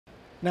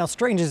Now,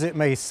 strange as it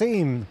may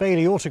seem,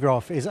 Bailey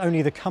Autograph is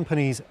only the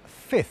company's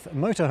 5th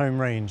motorhome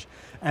range,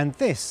 and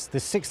the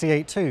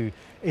 68-2,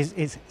 is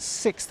its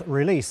 6th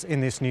release in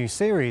this new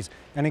series.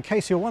 And in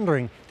case you're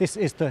wondering, this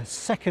is the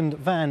 2nd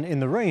van in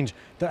the range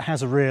that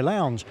has a rear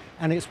lounge,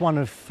 and it's one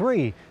of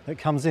 3 that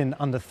comes in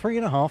under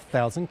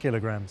 3,500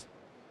 kilograms.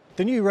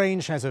 The new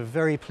range has a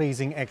very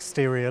pleasing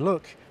exterior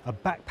look, a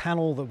back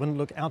panel that wouldn't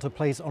look out of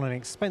place on an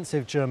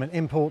expensive German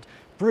import,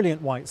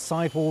 brilliant white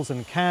sidewalls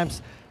and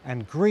cabs,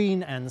 and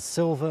green and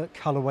silver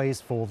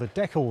colourways for the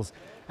decals.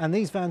 And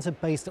these vans are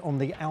based on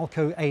the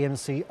Alco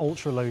AMC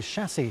ultra-low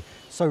chassis,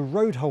 so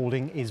road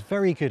holding is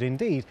very good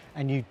indeed,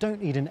 and you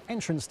don't need an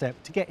entrance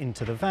step to get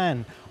into the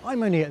van.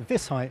 I'm only at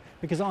this height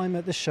because I'm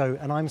at the show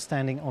and I'm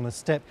standing on a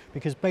step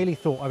because Bailey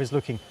thought I was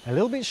looking a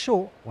little bit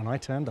short when I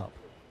turned up.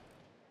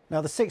 Now,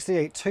 the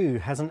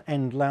 68-2 has an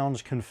end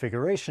lounge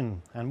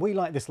configuration, and we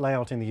like this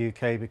layout in the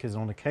UK because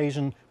on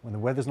occasion, when the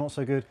weather's not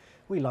so good,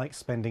 we like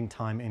spending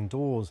time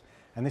indoors.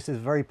 And this is a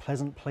very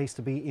pleasant place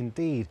to be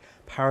indeed.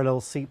 Parallel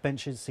seat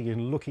benches so you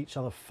can look each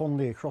other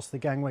fondly across the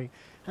gangway,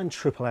 and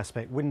triple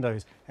aspect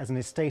windows, as an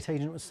estate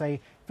agent would say,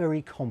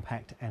 very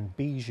compact and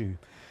bijou.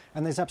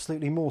 And there's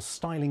absolutely more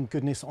styling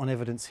goodness on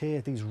evidence here.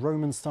 These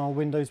Roman style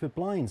windows with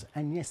blinds,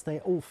 and yes, they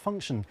all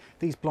function.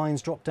 These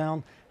blinds drop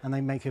down and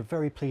they make a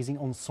very pleasing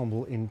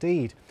ensemble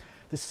indeed.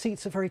 The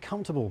seats are very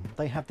comfortable.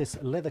 They have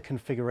this leather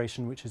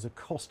configuration which is a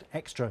cost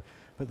extra,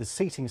 but the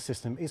seating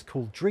system is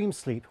called Dream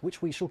Sleep,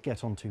 which we shall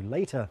get onto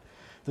later.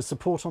 The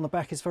support on the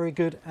back is very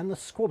good and the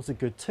squabs are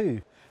good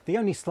too. The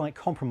only slight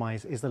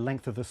compromise is the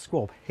length of the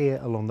squab here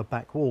along the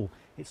back wall.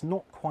 It's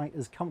not quite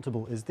as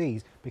comfortable as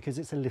these because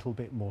it's a little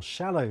bit more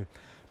shallow.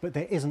 But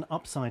there is an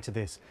upside to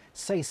this.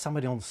 Say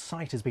somebody on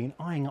site has been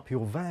eyeing up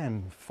your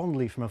van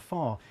fondly from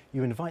afar.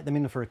 You invite them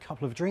in for a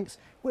couple of drinks.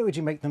 Where would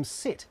you make them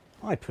sit?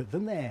 I'd put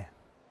them there.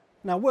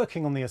 Now,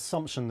 working on the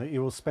assumption that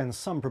you will spend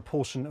some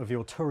proportion of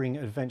your touring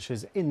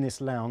adventures in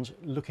this lounge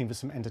looking for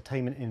some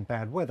entertainment in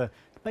bad weather,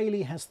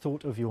 Bailey has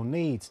thought of your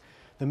needs.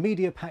 The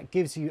media pack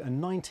gives you a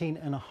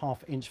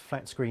 19.5-inch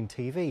flat screen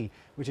TV,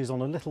 which is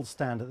on a little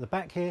stand at the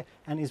back here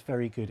and is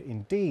very good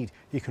indeed.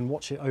 You can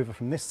watch it over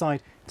from this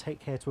side. Take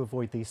care to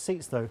avoid these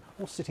seats though,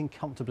 or sitting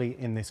comfortably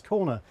in this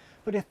corner.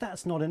 But if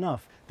that's not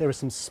enough, there are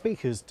some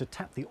speakers to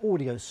tap the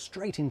audio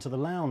straight into the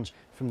lounge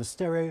from the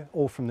stereo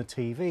or from the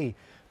TV.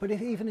 But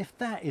even if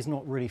that is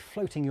not really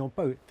floating your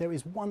boat, there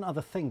is one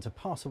other thing to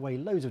pass away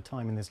loads of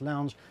time in this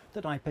lounge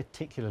that I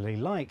particularly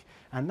like,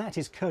 and that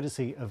is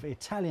courtesy of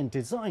Italian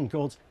design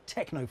gods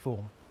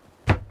Technoform.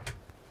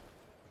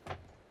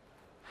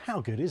 How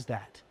good is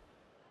that?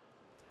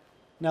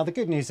 Now, the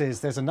good news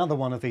is there's another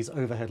one of these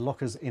overhead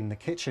lockers in the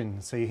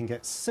kitchen, so you can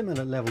get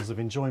similar levels of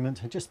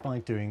enjoyment just by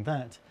doing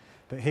that.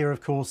 But here,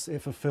 of course,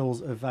 it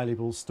fulfills a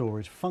valuable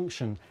storage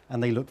function,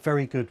 and they look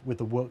very good with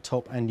the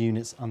worktop and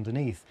units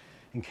underneath.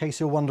 In case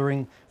you're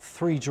wondering,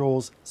 3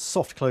 drawers,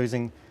 soft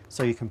closing,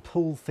 so you can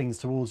pull things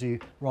towards you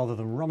rather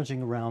than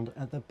rummaging around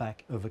at the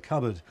back of a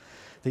cupboard.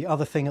 The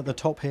other thing at the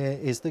top here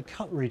is the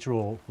cutlery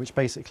drawer, which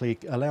basically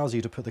allows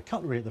you to put the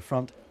cutlery at the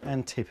front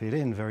and tip it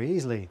in very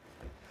easily.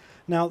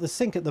 Now, the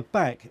sink at the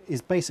back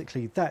is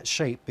basically that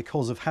shape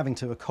because of having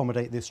to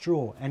accommodate this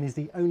drawer, and is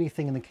the only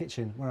thing in the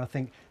kitchen where I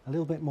think a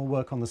little bit more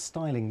work on the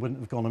styling wouldn't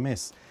have gone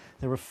amiss.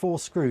 There are 4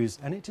 screws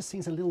and it just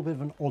seems a little bit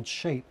of an odd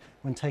shape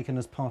when taken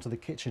as part of the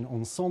kitchen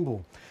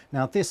ensemble.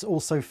 Now, this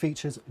also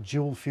features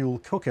dual fuel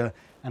cooker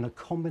and a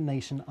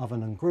combination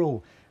oven and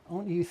grill.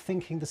 Aren't you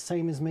thinking the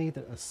same as me,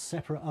 that a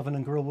separate oven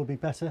and grill would be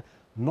better?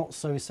 Not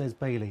so, says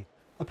Bailey.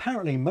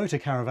 Apparently, motor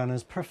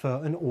caravanners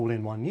prefer an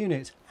all-in-one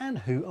unit, and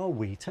who are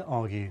we to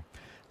argue?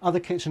 Other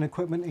kitchen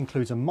equipment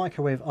includes a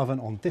microwave oven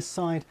on this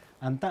side,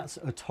 and that's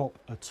atop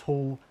a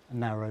tall,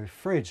 narrow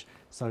fridge,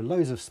 so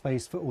loads of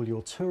space for all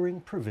your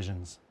touring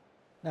provisions.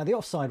 Now, the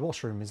offside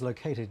washroom is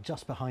located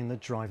just behind the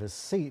driver's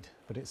seat,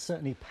 but it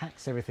certainly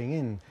packs everything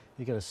in.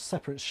 You get a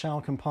separate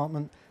shower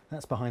compartment,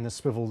 that's behind the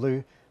swivel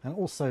loo, and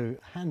also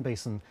a hand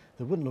basin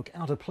that wouldn't look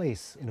out of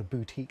place in a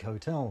boutique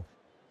hotel.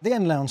 The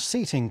end lounge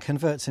seating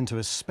converts into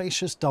a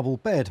spacious double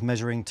bed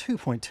measuring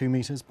 2.2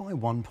 metres by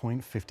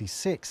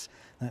 1.56.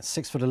 That's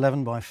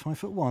 6'11" by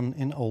 5'1"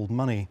 in old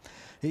money.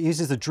 It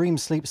uses the Dream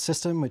Sleep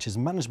system, which is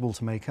manageable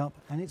to make up,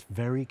 and it's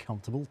very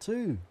comfortable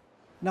too.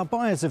 Now,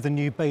 buyers of the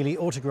new Bailey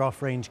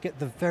Autograph range get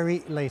the very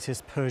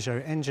latest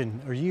Peugeot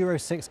engine, a Euro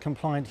 6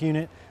 compliant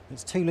unit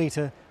that's 2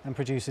 litre and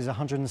produces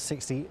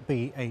 160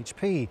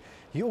 bhp.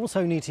 You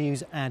also need to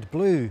use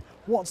AdBlue.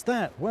 What's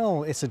that?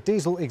 Well, it's a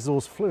diesel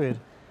exhaust fluid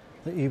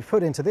that you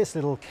put into this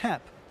little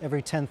cap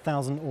every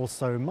 10,000 or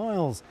so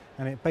miles,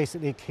 and it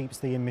basically keeps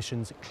the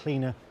emissions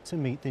cleaner to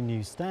meet the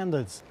new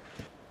standards.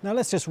 Now,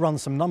 let's just run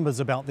some numbers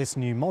about this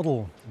new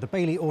model. The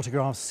Bailey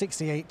Autograph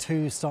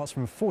 68-2 starts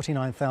from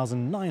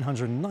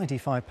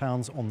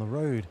 £49,995 on the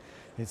road.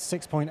 It's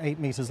 6.8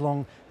 metres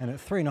long, and at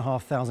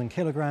 3,500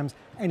 kilograms,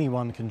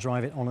 anyone can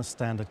drive it on a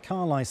standard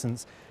car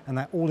licence. And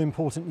that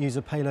all-important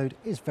user payload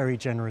is very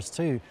generous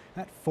too,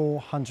 at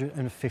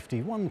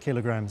 451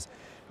 kilograms.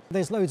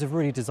 There's loads of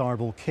really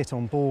desirable kit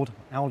on board: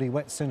 Audi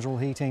wet central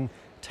heating,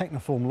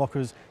 Technoform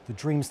lockers, the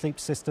Dream Sleep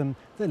system,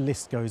 the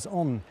list goes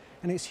on.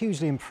 And it's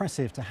hugely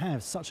impressive to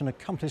have such an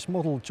accomplished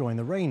model join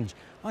the range.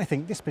 I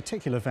think this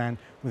particular van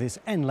with its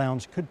N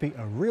lounge could be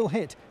a real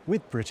hit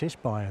with British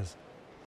buyers.